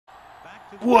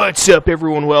What's up,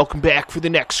 everyone? Welcome back for the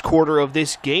next quarter of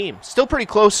this game. Still pretty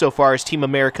close so far as Team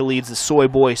America leads the Soy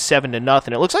Boys 7-0.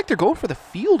 It looks like they're going for the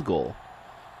field goal.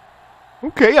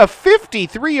 Okay, a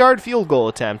 53-yard field goal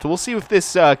attempt. We'll see if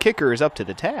this kicker is up to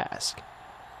the task.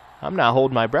 I'm not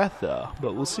holding my breath, though,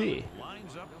 but we'll see.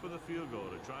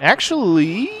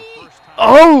 Actually,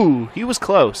 oh, he was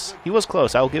close. He was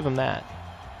close. I'll give him that.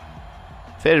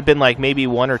 If it had been like maybe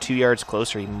 1 or 2 yards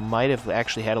closer, he might have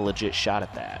actually had a legit shot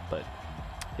at that, but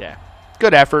yeah,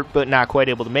 good effort, but not quite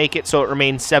able to make it, so it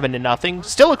remains 7-0.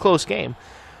 Still a close game.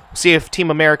 We'll see if Team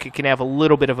America can have a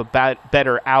little bit of a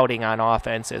better outing on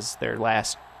offense as their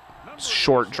last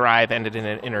short drive ended in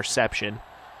an interception.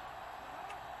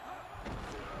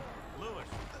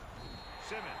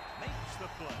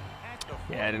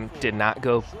 Yeah, it did not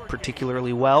go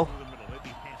particularly well.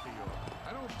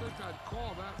 I don't think I'd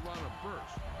call that run a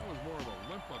burst. That was more of a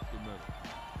limp up the middle.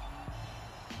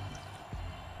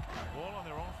 Ball on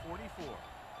their own 44.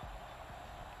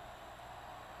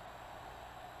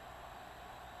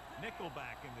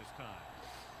 Nickelback in this time.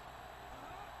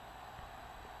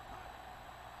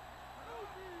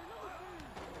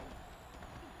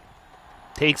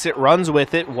 Takes it, runs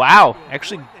with it. Wow,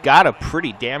 actually got a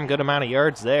pretty damn good amount of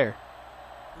yards there.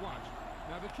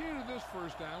 Now the key to this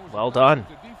first down was well done.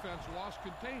 The defense lost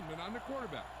containment on the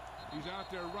quarterback. He's out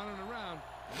there running around.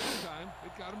 This time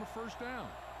it got him a first down.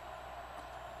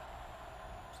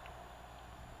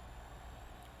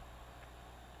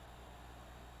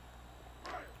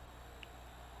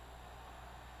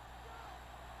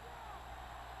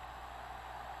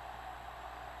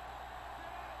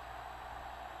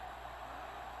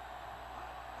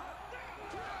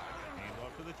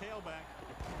 The tailback.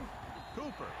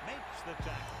 Cooper makes the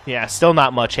tackle. Yeah, still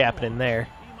not much happening there.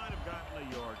 He might have gotten a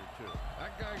yard or two.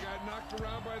 That guy got knocked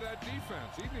around by that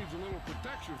defense. He needs a little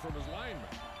protection from his linemen.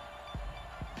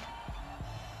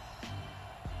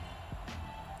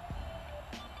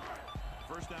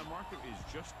 First down marker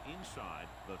is just inside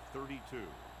the 32.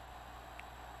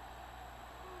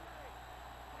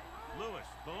 Lewis,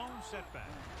 the lone setback.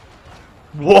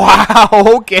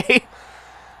 Wow, okay.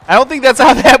 I don't think that's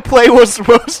how that play was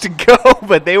supposed to go,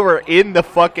 but they were in the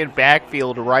fucking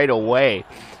backfield right away.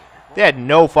 They had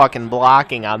no fucking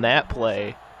blocking on that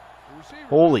play.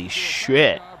 Holy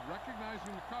shit.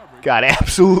 Got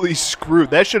absolutely screwed.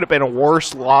 That should have been a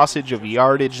worse lossage of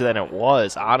yardage than it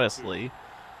was, honestly.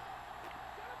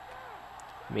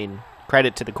 I mean,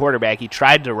 credit to the quarterback. He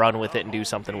tried to run with it and do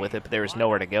something with it, but there was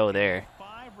nowhere to go there.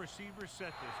 5 receivers set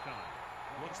this time.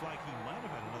 Looks like he might have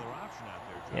had another option out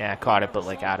there. Yeah, caught it, but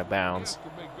like out of bounds.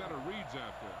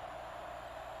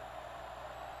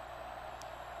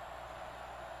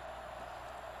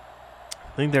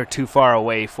 I think they're too far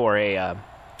away for a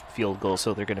field goal,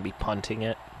 so they're going to be punting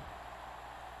it.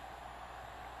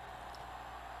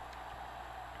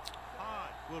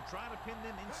 We'll try to pin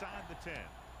them inside the 10.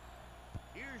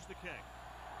 Here's the kick.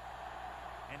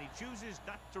 And he chooses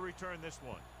not to return this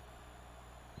one.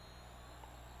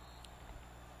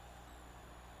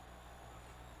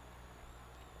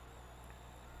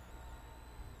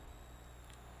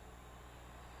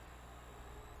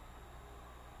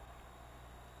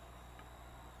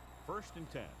 First and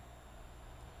 10.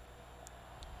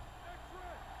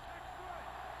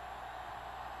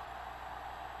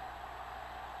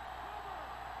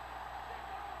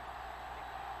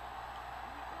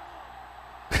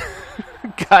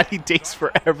 God, he takes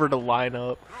forever to line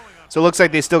up. So it looks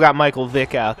like they still got Michael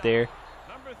Vick out there.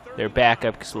 Their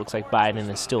backup, because it looks like Biden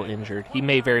is still injured. He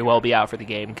may very well be out for the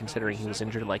game, considering he was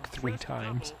injured like 3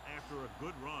 times.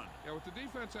 Yeah, what the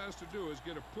defense has to do is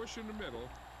get a push in the middle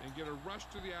and get a rush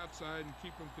to the outside and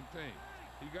keep him contained.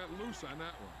 He got loose on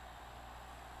that one.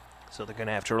 So they're going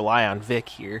to have to rely on Vic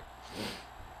here.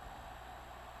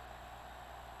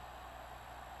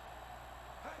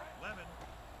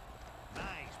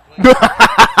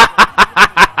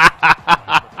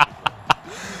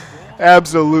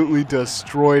 Absolutely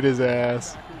destroyed his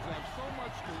ass.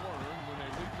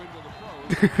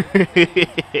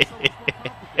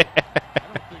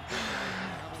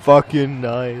 Fucking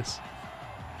nice.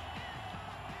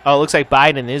 Oh, it looks like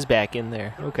Biden is back in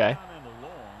there. Okay.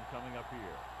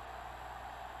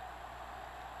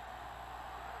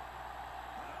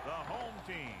 The home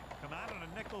team come out in a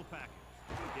nickel package.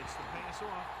 Gets the pass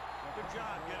off. Good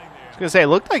job getting there. I was going to say, it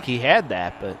looked like he had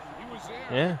that, but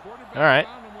yeah. All right.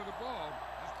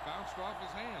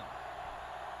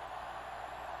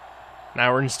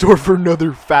 Now we're in store for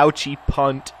another Fauci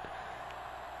punt.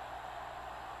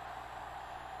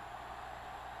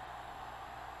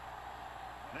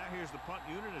 Now here's the punt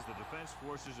unit as the defense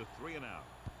forces a 3-and-out.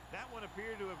 That one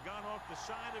appeared to have gone off the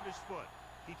side of his foot.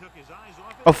 He took his eyes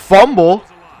off it. A fumble?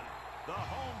 The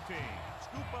home team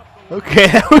scoop up the lead. Okay,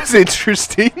 that was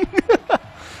interesting.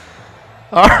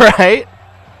 All right.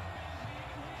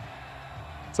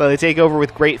 So they take over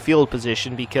with great field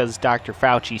position because Dr.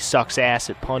 Fauci sucks ass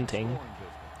at punting.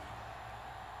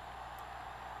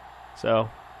 So,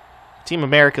 Team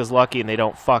America's lucky and they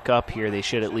don't fuck up here. They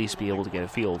should at least be able to get a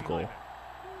field goal.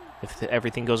 If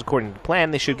everything goes according to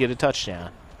plan, they should get a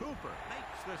touchdown.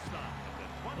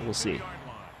 We'll see.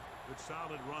 Good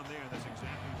solid run there, and that's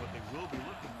exactly what they will be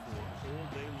looking for all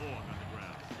day long on the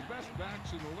ground. The best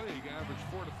backs in the league average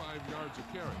 4 to 5 yards a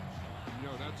carry. You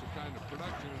know, that's the kind of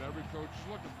production that every coach is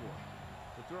looking for.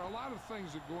 But there are a lot of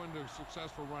things that go into a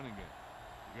successful running game.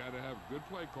 You got to have good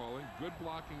play calling, good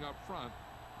blocking up front,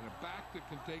 and a back that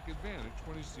can take advantage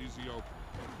when he sees the opening.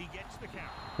 He gets the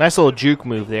count. Nice little juke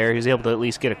move there. He was able to at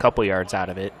least get a couple yards out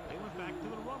of it. They went back to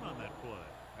the run on that play.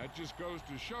 That just goes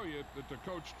to show you that the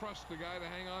coach trusts the guy to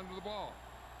hang on to the ball.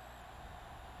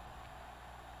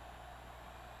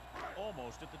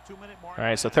 Almost at the 2-minute mark. All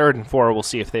right, so 3rd and 4. We'll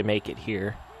see if they make it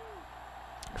here.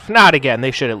 If not, again,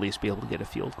 they should at least be able to get a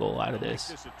field goal out of this.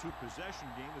 This is a 2-possession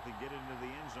game. If they get into the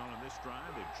end zone on this drive,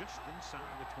 they're just inside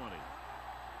the 20.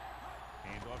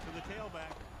 Hand off to the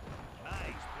tailback.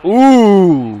 Nice.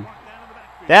 Ooh,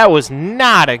 that was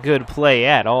not a good play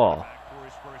at all.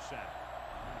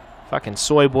 Fucking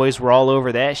soy boys were all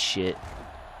over that shit.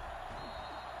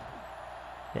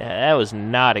 Yeah, that was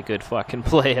not a good fucking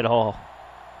play at all.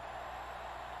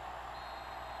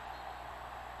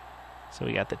 So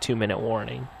we got the 2-minute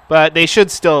warning. But they should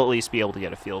still at least be able to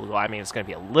get a field goal. I mean, it's going to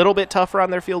be a little bit tougher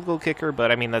on their field goal kicker,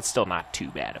 but I mean, that's still not too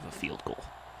bad of a field goal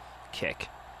kick.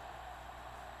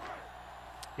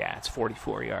 Yeah, it's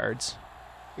 44 yards.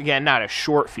 Again, not a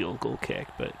short field goal kick,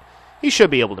 but he should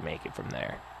be able to make it from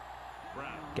there.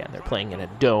 Again, they're playing in a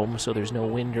dome, so there's no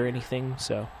wind or anything,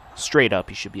 so straight up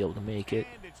he should be able to make it.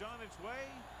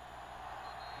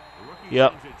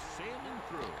 Yep.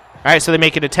 All right, so they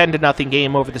make it a 10-0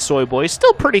 game over the Soy Boys.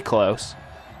 Still pretty close.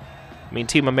 I mean,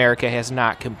 Team America has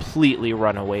not completely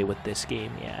run away with this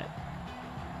game yet.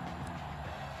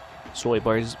 Soy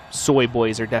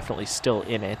Boys are definitely still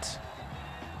in it.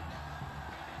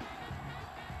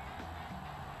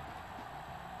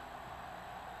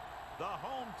 The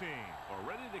home team are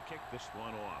ready to kick this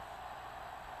one off.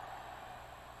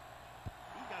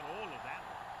 He got all of that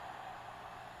one.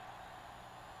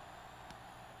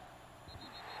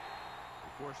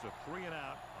 Of course, the 3 and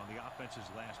out on the offense's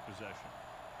last possession.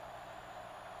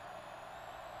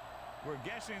 We're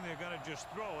guessing they're going to just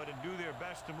throw it and do their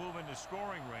best to move into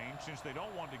scoring range since they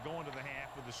don't want to go into the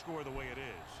half with the score the way it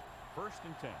is. 1st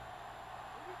and 10.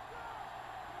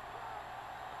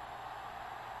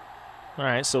 All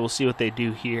right, so we'll see what they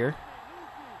do here.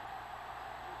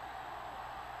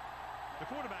 The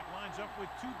quarterback lines up with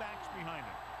 2 backs behind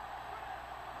him.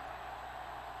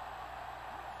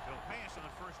 He'll pass on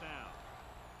 1st down.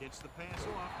 Gets the pass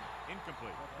off.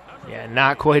 Incomplete. Yeah,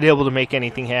 not quite able to make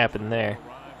anything happen there.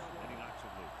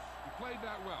 He played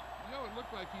that well. You know, it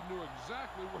looked like he knew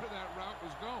exactly where that route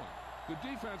was going. The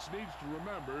defense needs to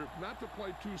remember not to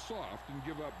play too soft and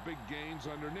give up big gains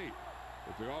underneath.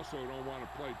 But they also don't want to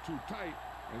play too tight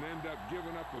and end up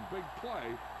giving up a big play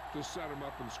to set them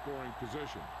up in scoring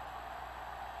position.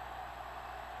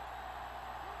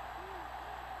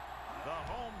 The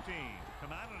home team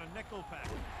come out in a nickel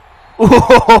package.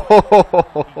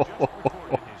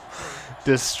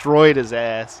 Destroyed his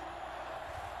ass.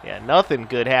 Yeah, nothing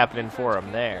good happening for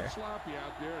him there. Sloppy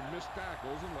out there and miss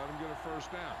tackles and let him get a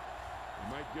 1st down.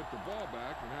 He might get the ball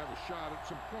back and have a shot at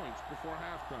some points before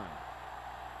halftime.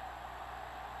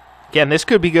 Again, this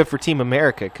could be good for Team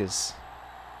America because,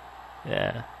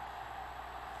 yeah,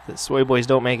 if the Soy Boys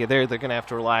don't make it there, they're going to have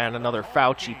to rely on another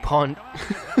Fauci punt,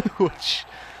 which,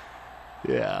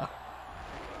 yeah.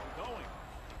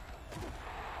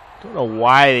 Don't know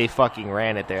why they fucking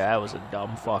ran it there. That was a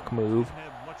dumb fuck move.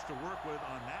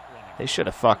 They should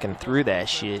have fucking threw that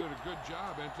shit.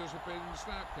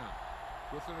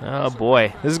 Oh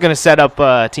boy, this is going to set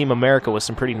up Team America with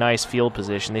some pretty nice field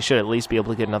position. They should at least be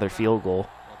able to get another field goal.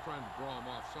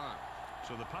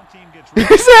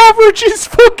 His average is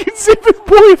fucking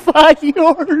 7.5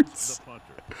 yards.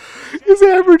 His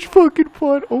average fucking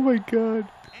punt. Oh my god.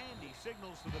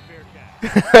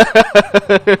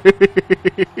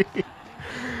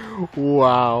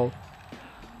 Wow.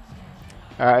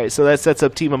 Alright, so that sets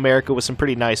up Team America with some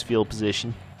pretty nice field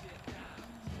position.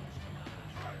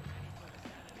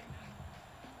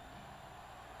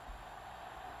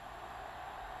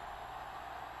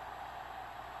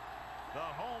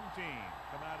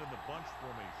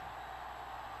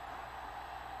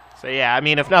 So, yeah, I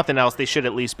mean, if nothing else, they should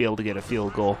at least be able to get a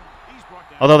field goal.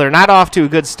 Although they're not off to a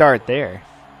good start there.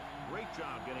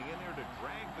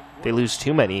 If they lose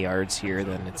too many yards here,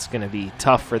 then it's going to be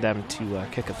tough for them to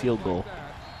kick a field goal.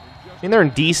 I mean, they're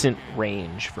in decent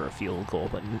range for a field goal,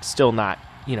 but still not,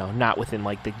 you know, not within,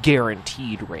 like, the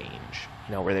guaranteed range,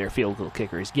 you know, where their field goal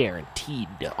kicker is guaranteed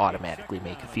to automatically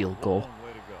make a field goal.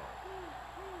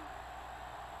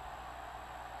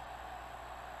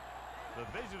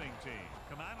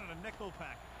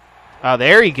 Oh,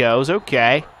 there he goes.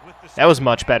 Okay. That was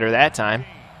much better that time.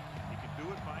 He can do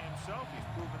it by himself. He's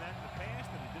proven that in the past,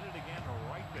 and he did it again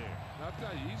right there. I'll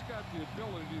tell you, he's got the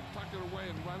ability to tuck it away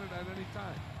and run it at any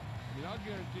time. I mean, I'll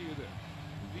guarantee you this.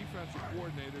 The defensive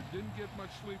coordinator didn't get much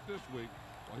sleep this week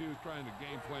while he was trying to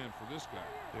game plan for this guy.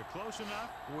 They're close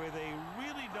enough where they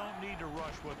really don't need to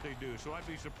rush what they do, so I'd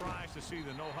be surprised to see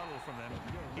the no huddle from them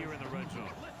here in the red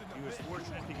zone. He was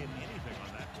fortunate to get anything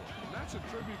on that play. And that's a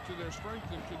tribute to their strength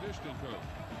and conditioning coach.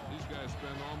 These guys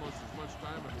spend almost as much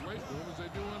time in the weight room as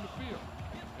they do on the field.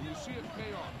 And you see it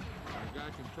pay off. A guy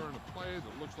can turn a play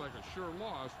that looks like a sure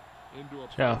loss into a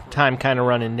play. So, time kind of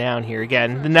running down here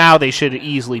again. Now they should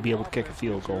easily be able to kick a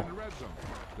field goal.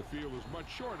 The field is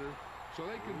much shorter, so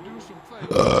they can do some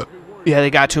things. Yeah, they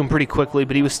got to him pretty quickly,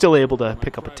 but he was still able to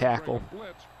pick up a tackle.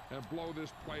 And blow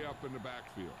this play up in the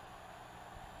backfield.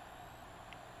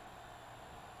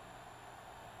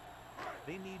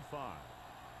 They need 5.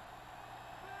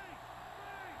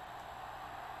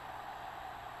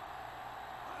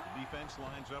 The defense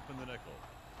lines up in the nickel.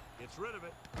 Gets rid of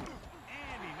it. And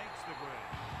he makes the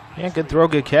grab. Yeah, good throw,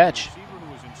 good catch. Receiver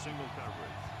who was in single coverage.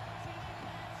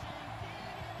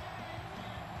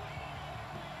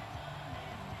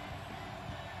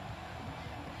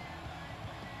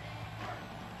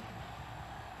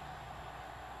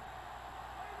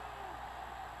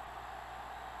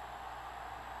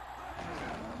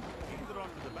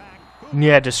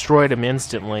 Yeah, destroyed him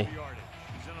instantly. He's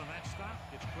in on that stop,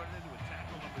 gets credited with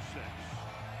tackle number 6.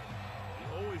 He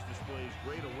always displays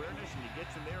great awareness, and he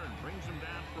gets in there and brings him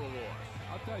down for a loss.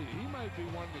 I'll tell you, he might be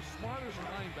one of the smartest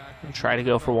linebackers. Try to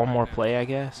go for one more play, I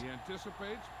guess. He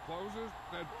anticipates, closes,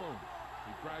 then boom.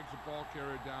 He drags the ball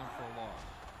carrier down for a loss.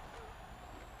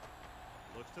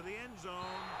 Looks to the end zone.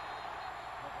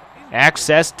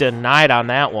 Access denied on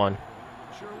that one.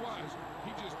 Sure was.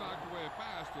 He just knocked away a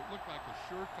pass that looked like a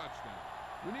sure touchdown.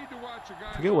 We need to watch a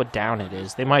guy. Forget what down it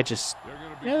is. They might just,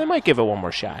 yeah, they might give it one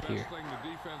more shot here.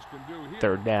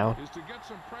 Third down.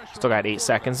 Still got 8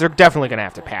 seconds. They're definitely going to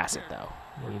have to pass it, though.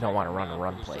 You don't want to run a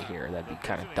run play here. That'd be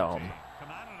kind of dumb.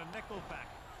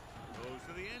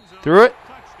 Threw it.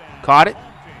 Caught it.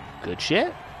 Good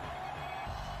shit.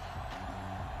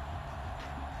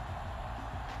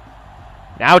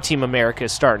 Now Team America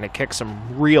is starting to kick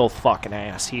some real fucking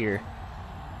ass here.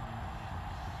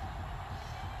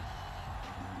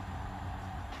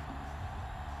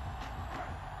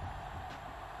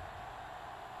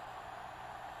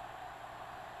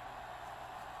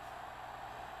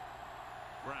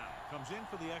 Brown comes in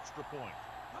for the extra point.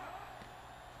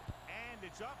 And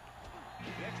it's up.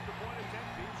 The extra point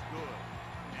attempt is good.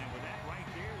 And with that right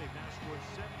there, they've now scored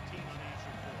 17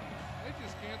 unanswered points. They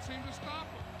just can't seem to stop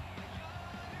him.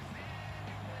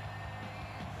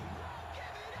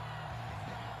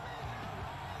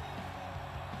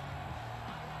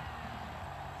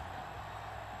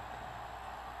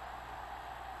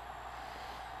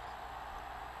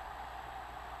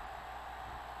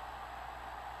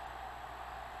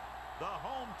 The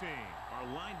home team are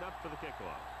lined up for the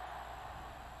kickoff.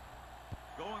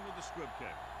 Going with the squib kick.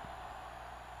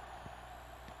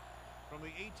 From the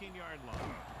 18-yard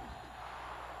line.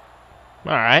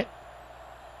 All right.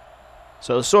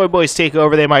 So the Soy Boys take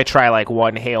over. They might try like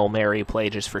one Hail Mary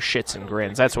play just for shits and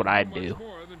grins. That's what I'd do.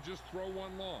 More than just throw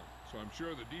one long. So I'm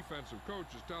sure the defensive coach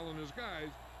is telling his guys,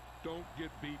 don't get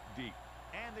beat deep.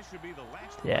 And this should be the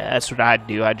last. Yeah, that's what I'd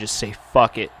do. I'd just say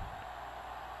fuck it.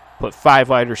 Put 5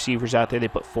 wide receivers out there. They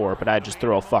put 4, but I'd just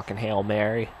throw a fucking Hail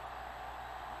Mary.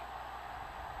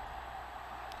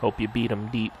 Hope you beat them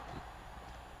deep.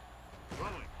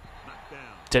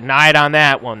 Denied on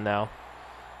that one, though.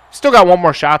 Still got one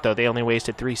more shot, though. They only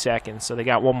wasted 3 seconds, so they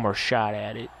got one more shot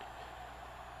at it.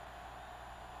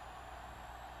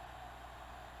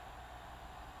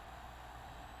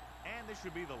 And this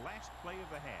should be the last play of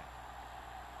the half.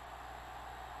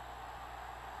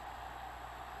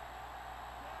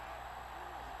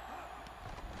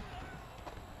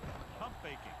 Pump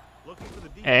faking. Looking for the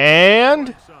defense.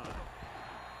 And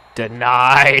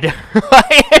denied.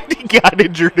 And he got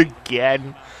injured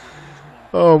again.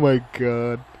 Oh my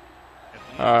god.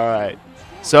 All right.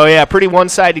 So, yeah, pretty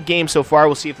one-sided game so far.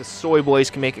 We'll see if the Soy Boys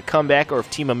can make a comeback or if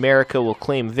Team America will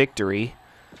claim victory.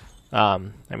 I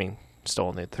mean, still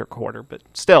in the third quarter, but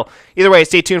still. Either way,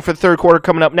 stay tuned for the third quarter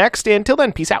coming up next. And until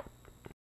then, peace out.